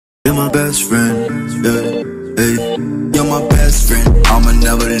You're my best friend, yeah, hey. You're my best friend, I'ma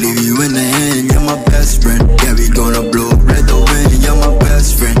never leave you in the end. You're my best friend, yeah, we gonna blow red the wind. You're my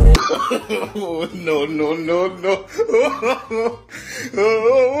best friend. Oh, no, no, no, no.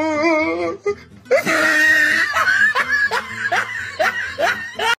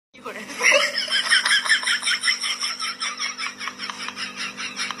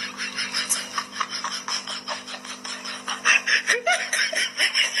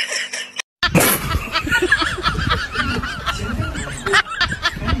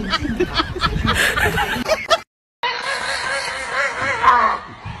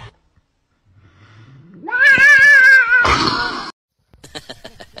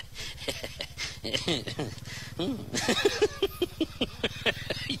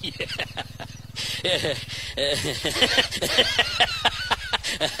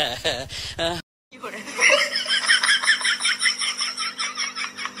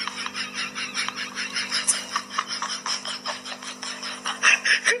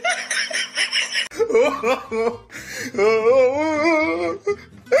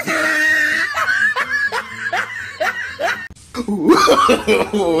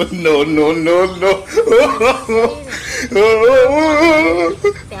 Oh, no, no, no, no.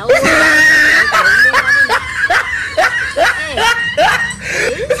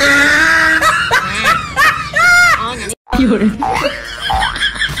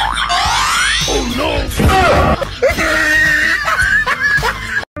 Oh no!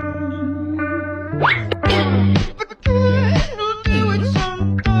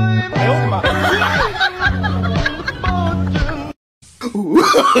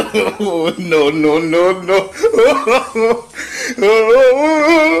 Oh, no, no, no, no. Oh,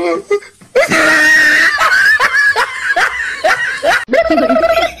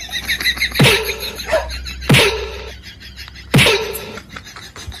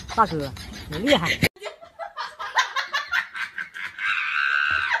 大哥，你厉害！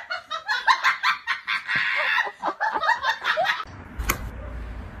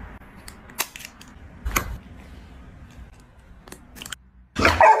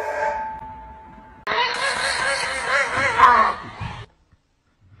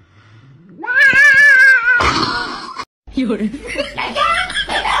有人。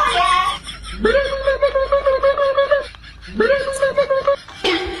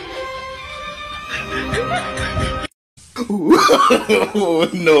Oh,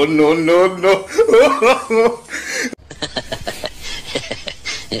 no, no, no, no.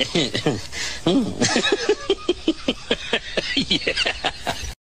 Yeah.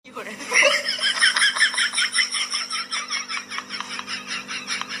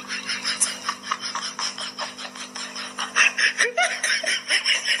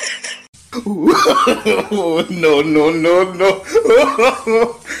 Oh, no, no, no, no.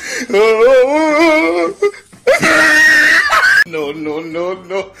 No, no, no,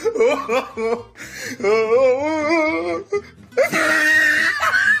 no.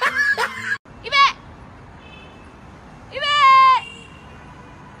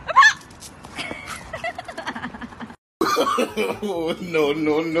 Oh, no,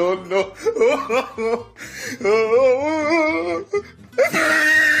 no, no, no.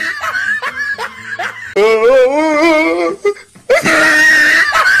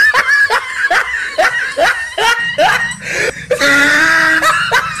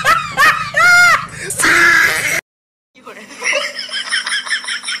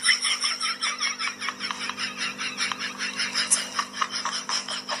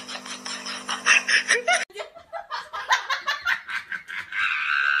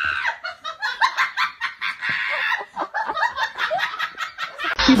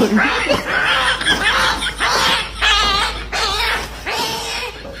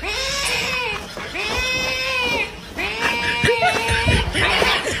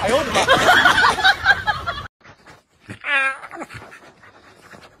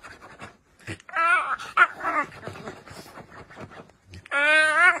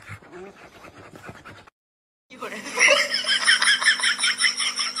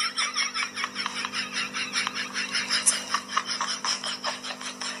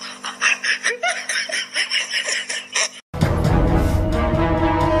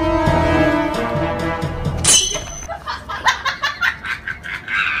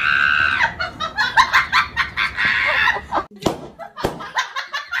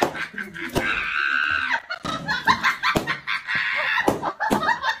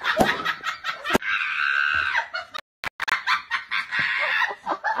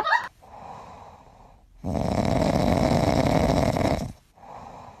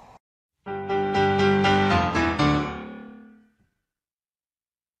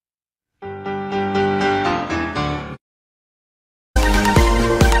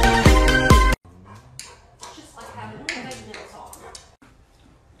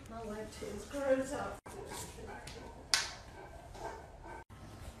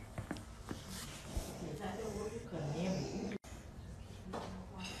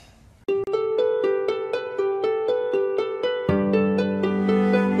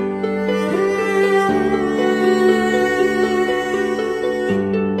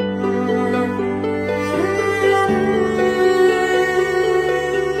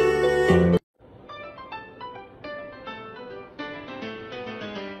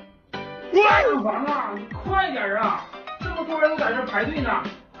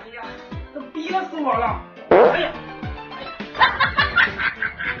 憋死我了！哎呀！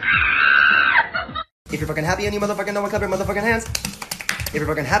 If you're fucking happy and you motherfucking know it, clap your motherfucking hands. If you're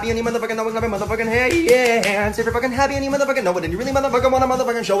fucking happy and you motherfucking know it, clap your motherfucking hands. If you're fucking happy and you motherfucking know it, and you really motherfucking wanna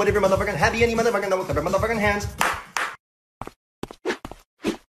motherfucking show it. If you're motherfucking happy and you motherfucking know it, clap your motherfucking hands.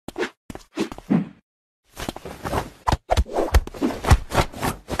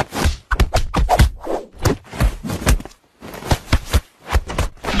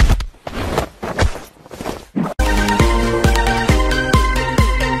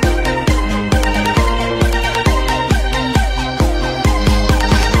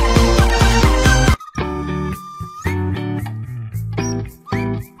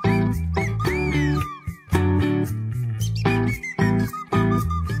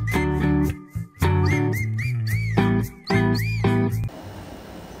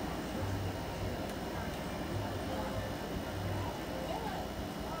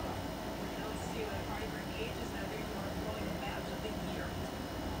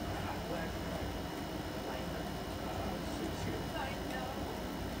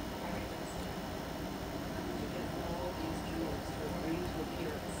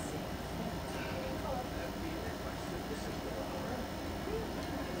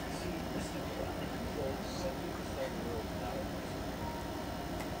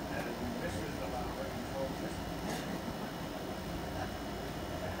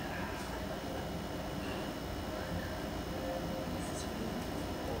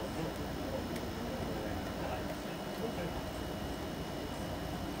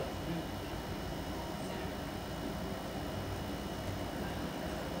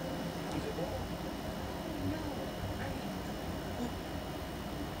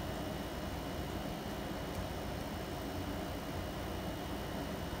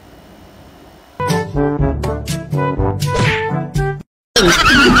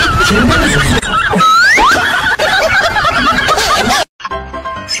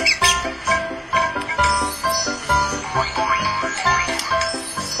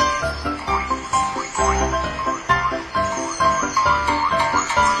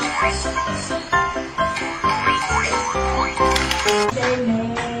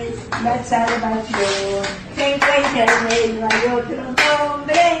 La salvación se encuentra en él, no hay otro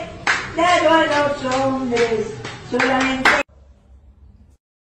nombre dado a los hombres, solamente.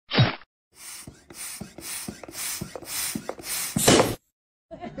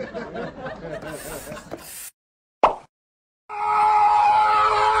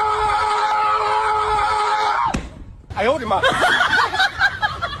哎呦我的妈！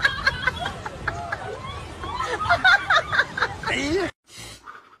哎呀！